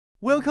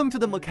Welcome to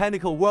the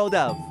mechanical world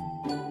of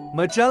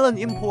Magellan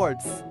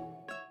Imports.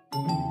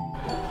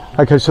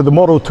 Okay, so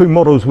the two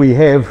models we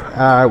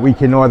have, we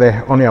can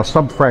either on our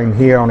subframe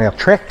here on our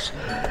tracks,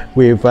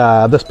 with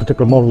this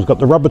particular model's got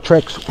the rubber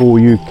tracks, or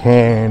you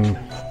can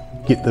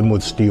get them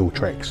with steel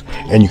tracks,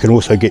 and you can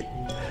also get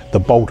the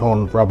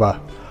bolt-on rubber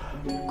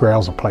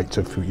grouser plates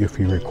if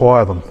you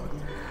require them.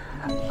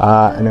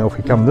 And now if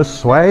we come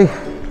this way,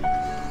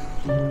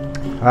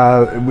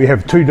 we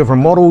have two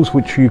different models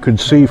which you can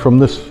see from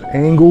this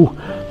angle.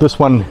 This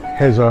one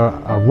has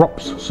a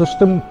ROPS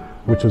system,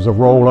 which is a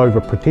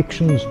rollover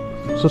protection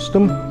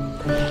system,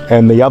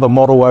 and the other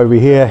model over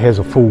here has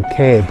a full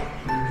cab,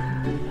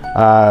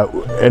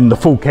 and the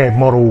full cab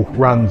model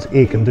runs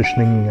air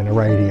conditioning and a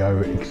radio,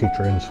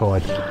 etc.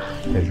 inside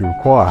as you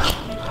require.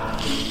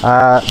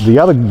 The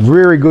other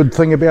very good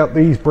thing about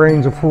these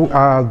brands of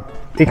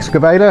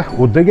excavator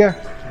or digger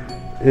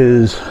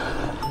is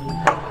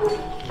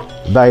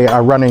they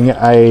are running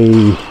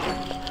a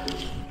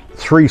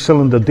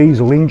 3-cylinder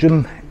diesel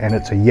engine, and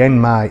it's a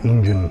Yanmar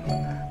engine,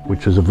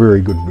 which is a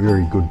very good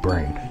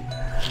brand.